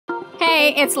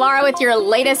Hey, it's Laura with your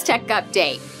latest tech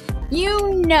update.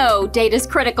 You know data's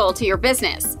critical to your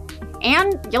business,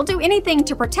 and you'll do anything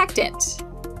to protect it,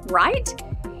 right?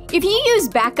 If you use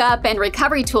backup and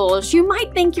recovery tools, you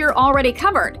might think you're already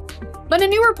covered. But a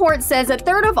new report says a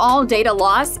third of all data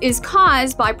loss is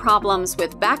caused by problems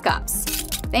with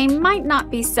backups. They might not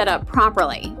be set up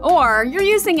properly, or you're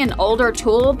using an older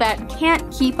tool that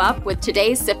can't keep up with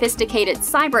today's sophisticated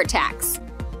cyber attacks.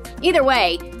 Either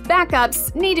way,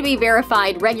 backups need to be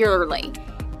verified regularly.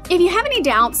 If you have any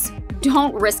doubts,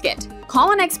 don't risk it.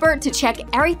 Call an expert to check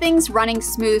everything's running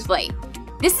smoothly.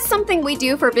 This is something we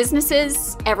do for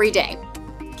businesses every day.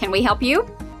 Can we help you?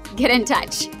 Get in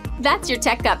touch. That's your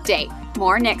tech update.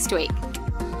 More next week.